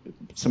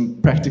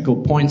some practical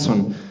points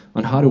on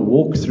how to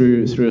walk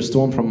through a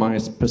storm from my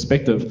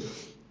perspective.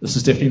 This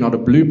is definitely not a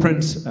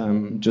blueprint,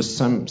 just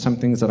some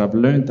things that I've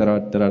learned that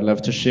I'd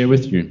love to share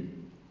with you.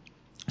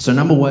 So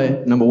number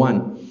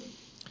one,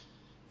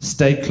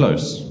 stay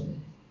close.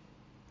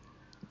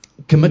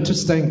 Commit to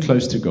staying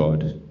close to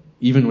God,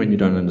 even when you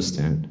don't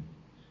understand.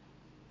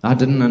 I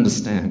didn't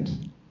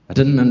understand. I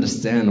didn't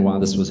understand why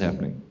this was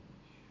happening.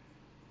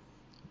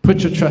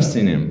 Put your trust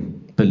in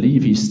Him.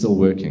 Believe He's still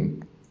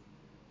working.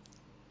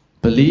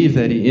 Believe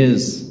that He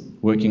is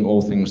working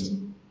all things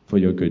for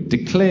your good.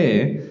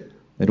 Declare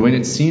that when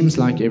it seems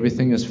like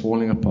everything is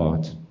falling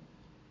apart,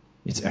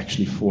 it's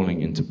actually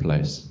falling into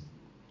place.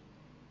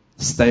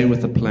 Stay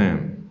with the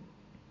plan.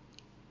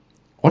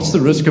 What's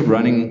the risk of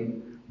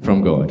running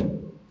from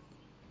God?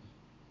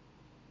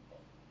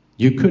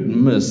 You could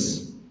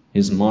miss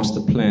His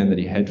master plan that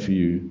He had for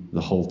you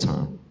the whole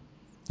time.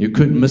 You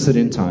could miss it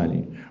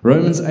entirely.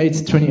 Romans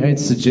 8:28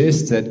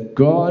 suggests that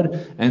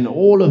God and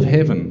all of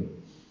heaven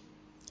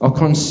are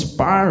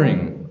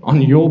conspiring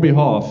on your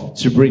behalf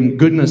to bring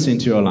goodness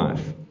into your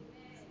life.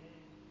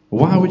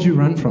 Why would you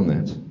run from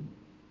that?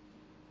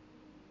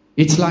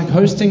 It's like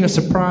hosting a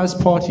surprise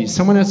party.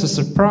 Someone has a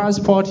surprise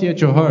party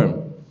at your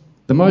home.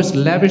 The most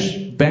lavish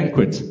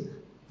banquet.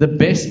 The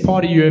best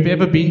party you have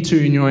ever been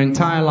to in your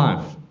entire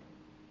life.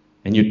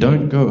 And you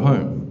don't go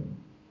home.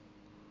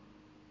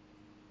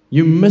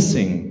 You're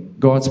missing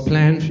God's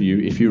plan for you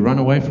if you run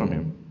away from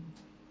Him.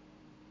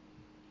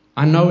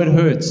 I know it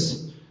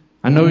hurts.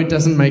 I know it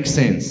doesn't make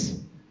sense.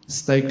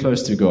 Stay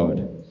close to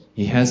God.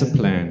 He has a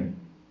plan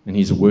and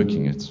He's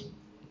working it.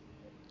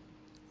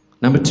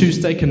 Number 2,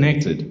 stay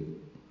connected.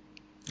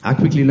 I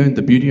quickly learned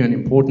the beauty and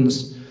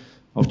importance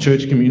of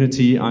church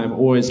community. I've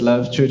always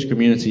loved church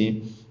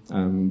community.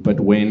 But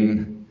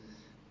when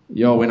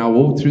I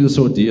walked through this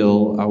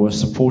ordeal, I was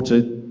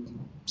supported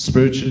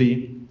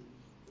spiritually,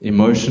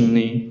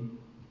 emotionally,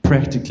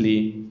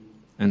 practically,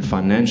 and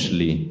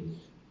financially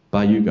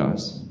by you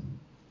guys.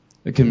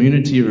 The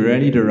community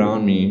rallied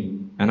around me,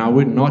 and I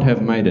would not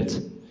have made it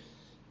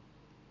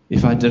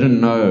if I didn't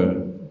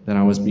know that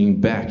I was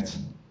being backed,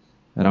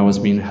 that I was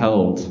being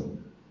held,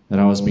 that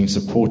I was being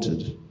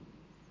supported.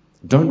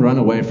 Don't run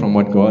away from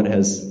what God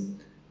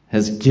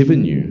has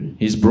given you.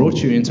 He's brought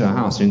you into a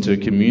house, into a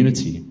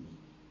community.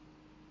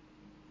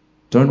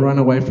 Don't run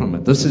away from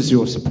it. This is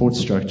your support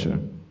structure.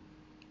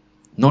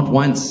 Not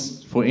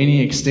once, for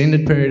any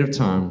extended period of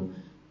time,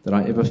 did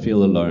I ever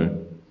feel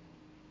alone.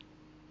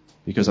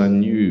 Because I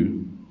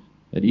knew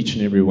that each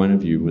and every one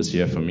of you was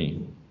here for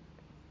me.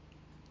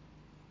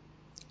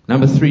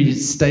 Number 3,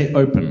 stay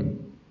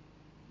open.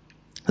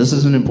 This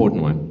is an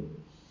important one.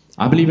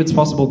 I believe it's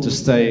possible to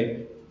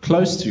stay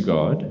close to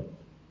God,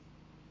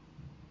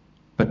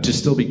 but to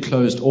still be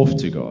closed off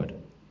to God.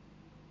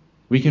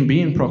 We can be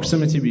in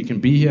proximity, we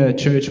can be here at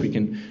church, we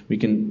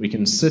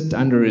can sit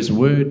under His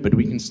word, but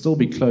we can still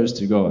be close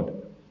to God.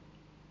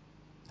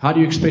 How do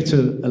you expect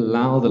to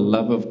allow the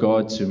love of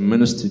God to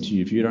minister to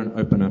you if you don't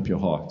open up your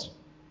heart?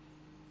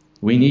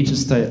 We need to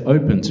stay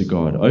open to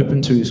God,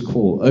 open to His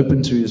call,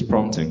 open to His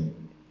prompting.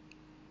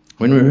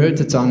 When we're hurt,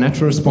 it's our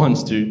natural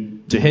response to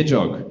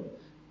hedgehog.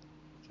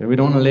 So we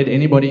don't want to let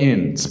anybody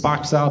in. It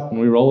sparks out and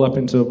we roll up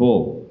into a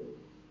ball.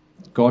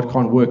 God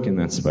can't work in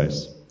that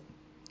space.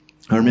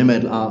 I remember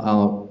at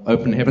our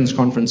Open Heavens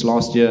conference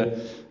last year,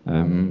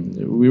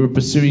 we were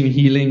pursuing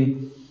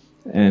healing,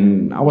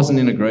 and I wasn't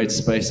in a great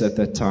space at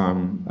that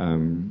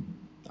time.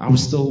 I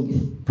was still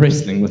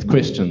wrestling with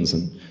questions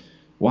and,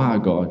 why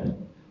God?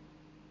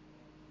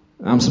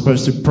 I'm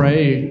supposed to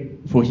pray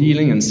for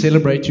healing and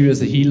celebrate you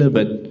as a healer,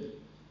 but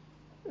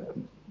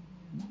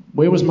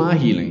where was my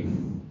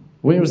healing?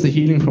 Where was the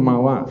healing for my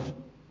wife?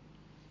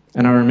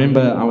 And I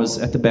remember I was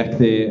at the back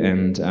there,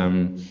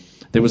 and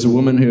there was a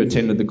woman who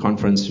attended the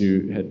conference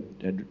who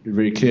had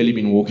very clearly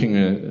been walking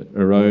a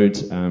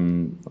road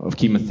of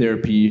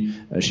chemotherapy.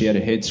 She had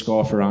a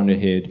headscarf around her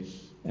head,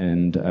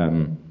 and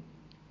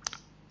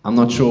I'm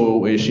not sure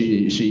where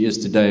she is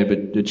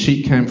today, but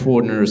she came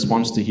forward in a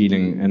response to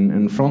healing,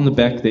 and from the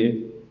back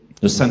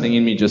there's something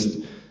in me just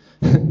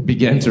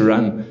began to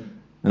run,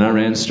 and I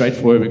ran straight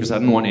for her because I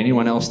didn't want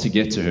anyone else to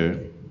get to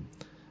her.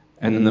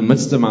 And in the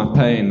midst of my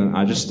pain,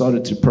 I just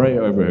started to pray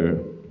over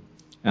her.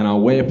 And I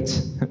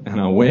wept, and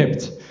I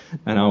wept,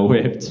 and I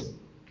wept.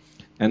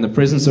 And the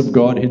presence of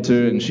God hit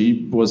her, and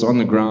she was on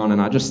the ground,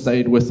 and I just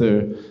stayed with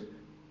her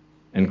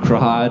and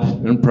cried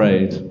and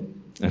prayed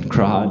and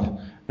cried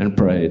and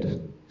prayed.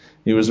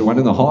 It was one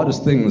of the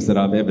hardest things that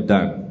I've ever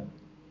done,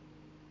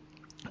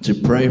 to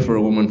pray for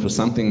a woman for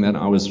something that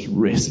I was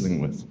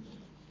wrestling with.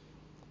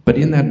 But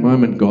in that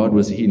moment, God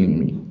was healing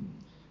me.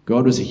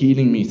 God was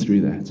healing me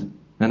through that.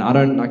 And I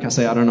don't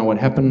know what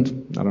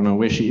happened. I don't know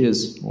where she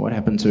is or what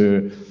happened to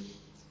her.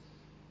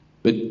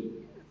 But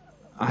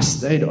I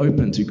stayed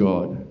open to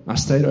God. I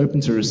stayed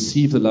open to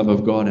receive the love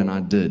of God, and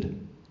I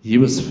did. He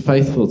was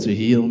faithful to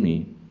heal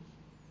me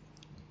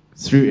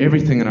through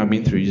everything that I've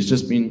been through. He's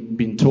just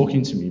been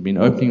talking to me, been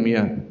opening me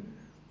up.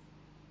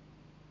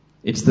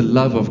 It's the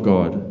love of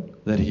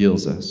God that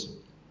heals us.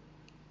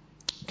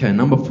 Okay,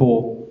 number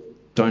 4,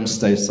 don't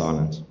stay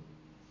silent.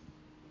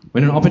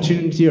 When an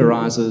opportunity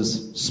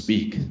arises,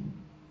 speak.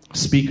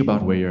 Speak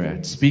about where you're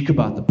at. Speak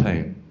about the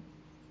pain.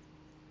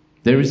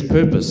 There is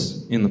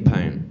purpose in the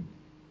pain.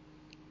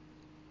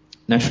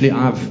 Naturally,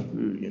 I've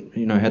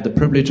had the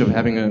privilege of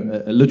having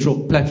a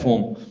literal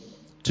platform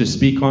to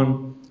speak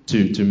on,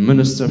 to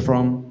minister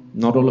from.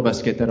 Not all of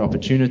us get that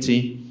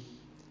opportunity.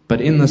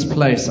 But in this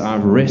place,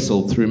 I've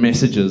wrestled through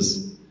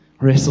messages,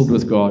 wrestled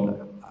with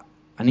God.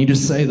 I need to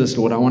say this,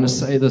 Lord. I want to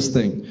say this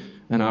thing.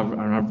 And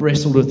I've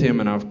wrestled with Him,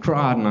 and I've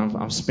cried, and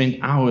I've spent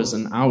hours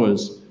and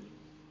hours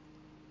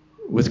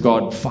with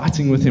God,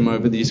 fighting with Him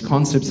over these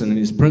concepts and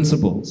these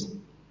principles.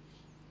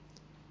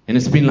 And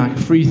it's been like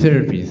free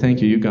therapy.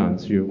 Thank you, you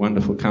guys. You're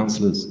wonderful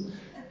counselors.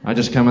 I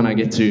just come and I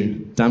get to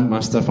dump my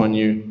stuff on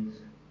you.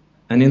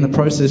 And in the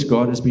process,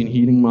 God has been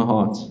healing my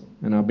heart,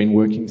 and I've been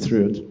working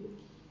through it.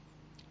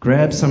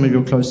 Grab some of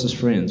your closest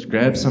friends.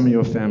 Grab some of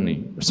your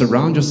family.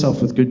 Surround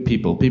yourself with good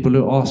people. People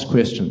who ask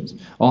questions.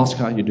 Ask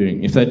how you're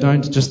doing. If they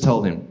don't, just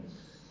tell them.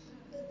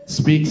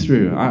 Speak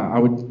through. I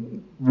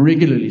would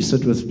regularly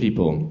sit with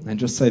people and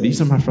just say,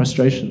 these are my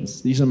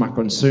frustrations. These are my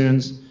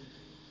concerns.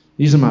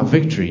 These are my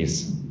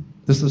victories.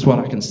 This is what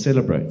I can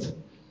celebrate.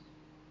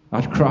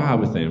 I'd cry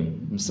with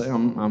them and say,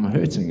 I'm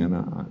hurting,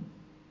 and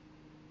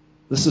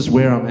this is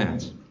where I'm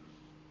at.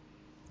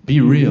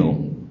 Be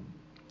real.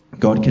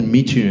 God can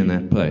meet you in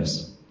that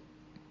place.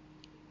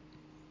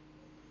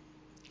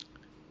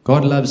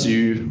 God loves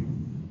you,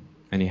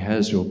 and He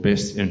has your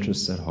best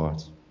interests at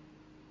heart.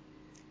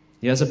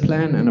 He has a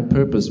plan and a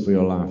purpose for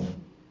your life.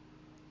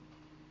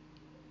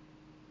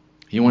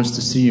 He wants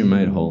to see you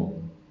made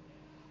whole.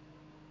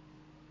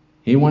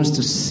 He wants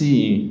to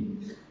see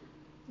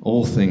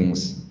all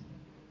things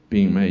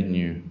being made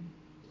new.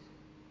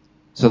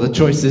 So the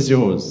choice is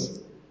yours.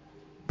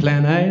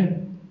 Plan A,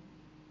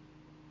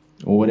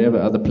 or whatever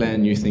other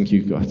plan you think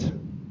you've got.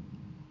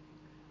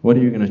 What are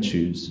you going to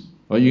choose?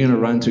 Are you going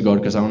to run to God?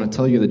 Because I want to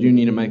tell you that you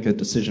need to make a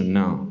decision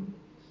now.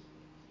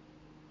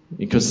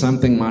 Because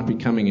something might be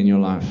coming in your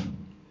life.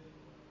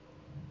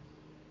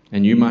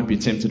 And you might be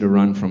tempted to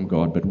run from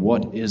God. But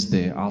what is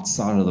there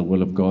outside of the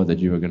will of God that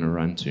you are going to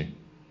run to?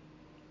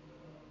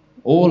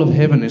 All of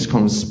heaven is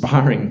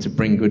conspiring to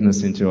bring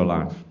goodness into your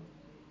life.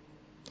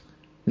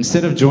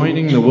 Instead of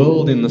joining the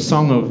world in the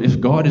song of,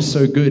 if God is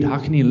so good, how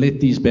can He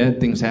let these bad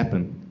things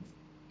happen?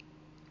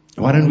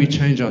 Why don't we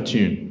change our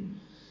tune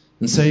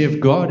and say, if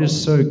God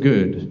is so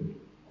good,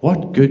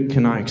 what good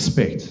can I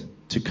expect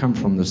to come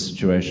from this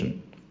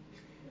situation?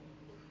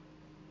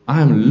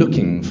 I am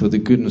looking for the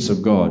goodness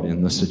of God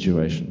in this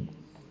situation.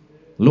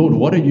 Lord,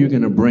 what are you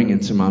going to bring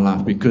into my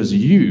life? Because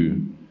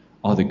you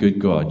are the good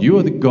God. You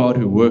are the God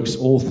who works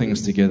all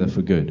things together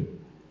for good.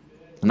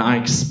 And I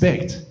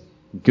expect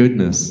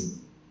goodness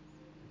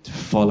to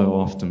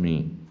follow after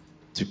me,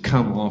 to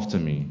come after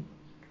me.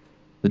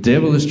 The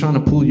devil is trying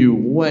to pull you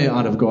way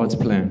out of God's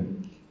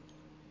plan.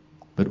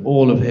 But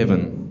all of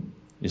heaven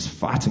is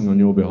fighting on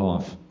your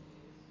behalf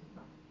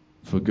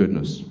for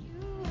goodness.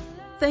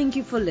 Thank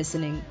you for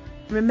listening.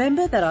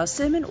 Remember that our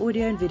sermon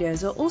audio and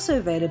videos are also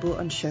available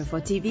on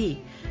Shofar TV.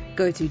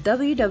 Go to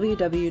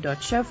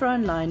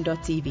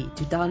www.shofaronline.tv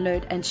to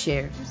download and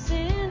share.